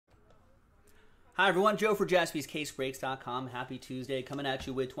Hi everyone, Joe for JaspysCaseBreaks.com. Happy Tuesday, coming at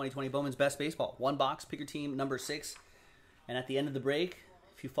you with 2020 Bowman's Best Baseball. One box, pick your team, number 6. And at the end of the break,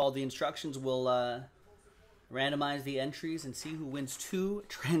 if you follow the instructions, we'll randomize the entries and see who wins 2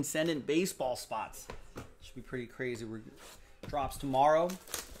 Transcendent Baseball spots. Should be pretty crazy. Drops tomorrow.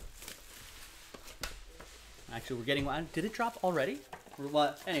 Actually, we're getting one. Did it drop already?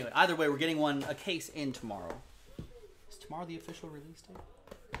 Well, anyway, either way, we're getting a case in tomorrow. Is tomorrow the official release date?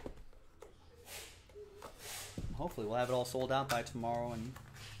 Hopefully we'll have it all sold out by tomorrow and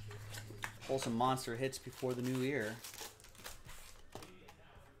pull some monster hits before the new year.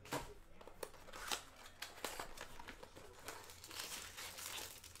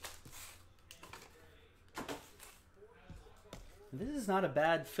 This is not a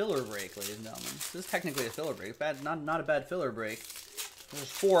bad filler break, ladies and gentlemen. This is technically a filler break. Not a bad filler break. There's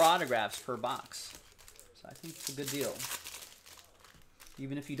 4 autographs per box. So I think it's a good deal.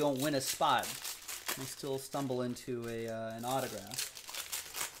 Even if you don't win a spot, you still stumble into an autograph.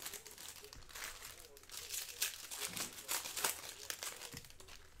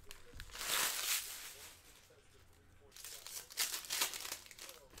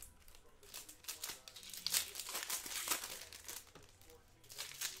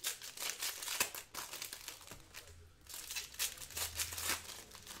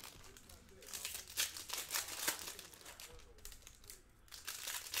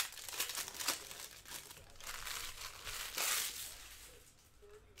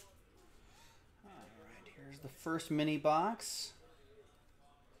 The first mini box.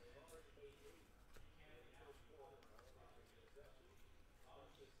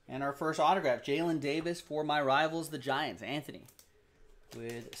 And our first autograph, Jalen Davis for my rivals, the Giants, Anthony,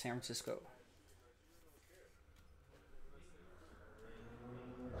 with San Francisco.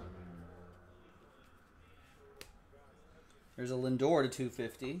 There's a Lindor to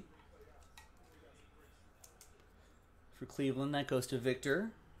 250. For Cleveland, that goes to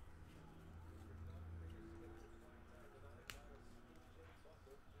Victor.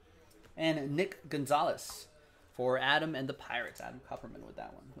 And Nick Gonzalez for Adam and the Pirates. Adam Kupperman with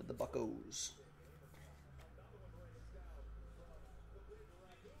that one, with the Buccos.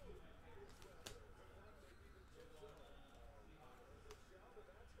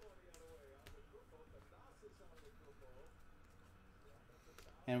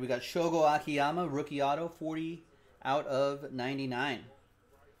 And we got Shogo Akiyama, rookie auto, 40 out of 99.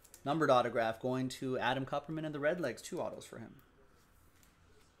 Numbered autograph going to Adam Kupperman and the Redlegs, 2 autos for him.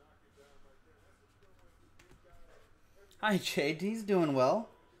 Hi, Jade. He's doing well.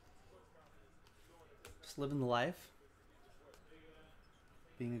 Just living the life.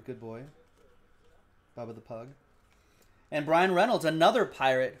 Being a good boy. Bubba the Pug. And Brian Reynolds, another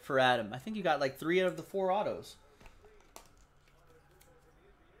Pirate for Adam. I think you got like 3 out of the 4 autos.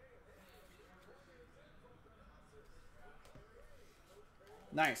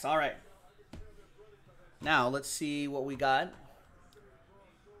 Nice. All right. Now, let's see what we got.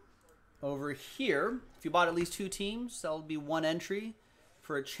 Over here, if you bought at least 2 teams, that will be 1 entry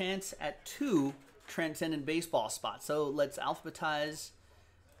for a chance at 2 Transcendent Baseball spots. So let's alphabetize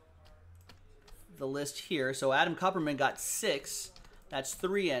the list here. So Adam Kupperman got 6. That's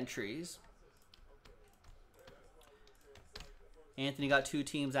 3 entries. Anthony got 2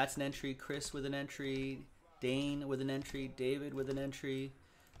 teams. That's an entry. Chris with an entry. Dane with an entry. David with an entry.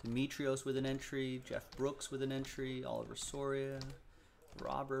 Demetrios with an entry. Jeff Brooks with an entry. Oliver Soria.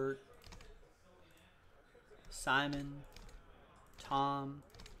 Robert. Simon, Tom,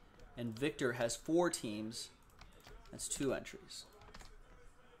 and Victor has 4 teams. That's 2 entries.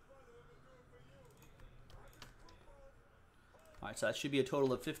 All right, so that should be a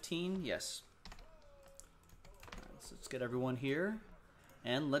total of 15. Yes. All right, so let's get everyone here.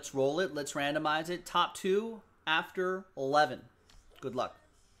 And let's roll it. Let's randomize it. Top 2 after 11. Good luck.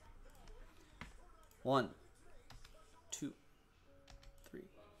 1, 2, 3,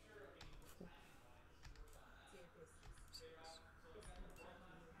 4.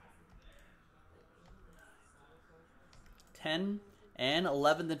 10 and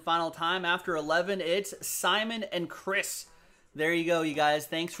 11th and final time. After 11, it's Simon and Chris. There you go, you guys.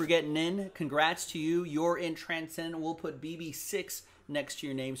 Thanks for getting in. Congrats to you. You're in Transcendent. We'll put BB6 next to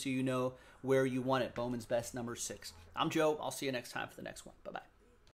your name so you know where you want it. Bowman's Best, number 6. I'm Joe. I'll see you next time for the next one. Bye-bye.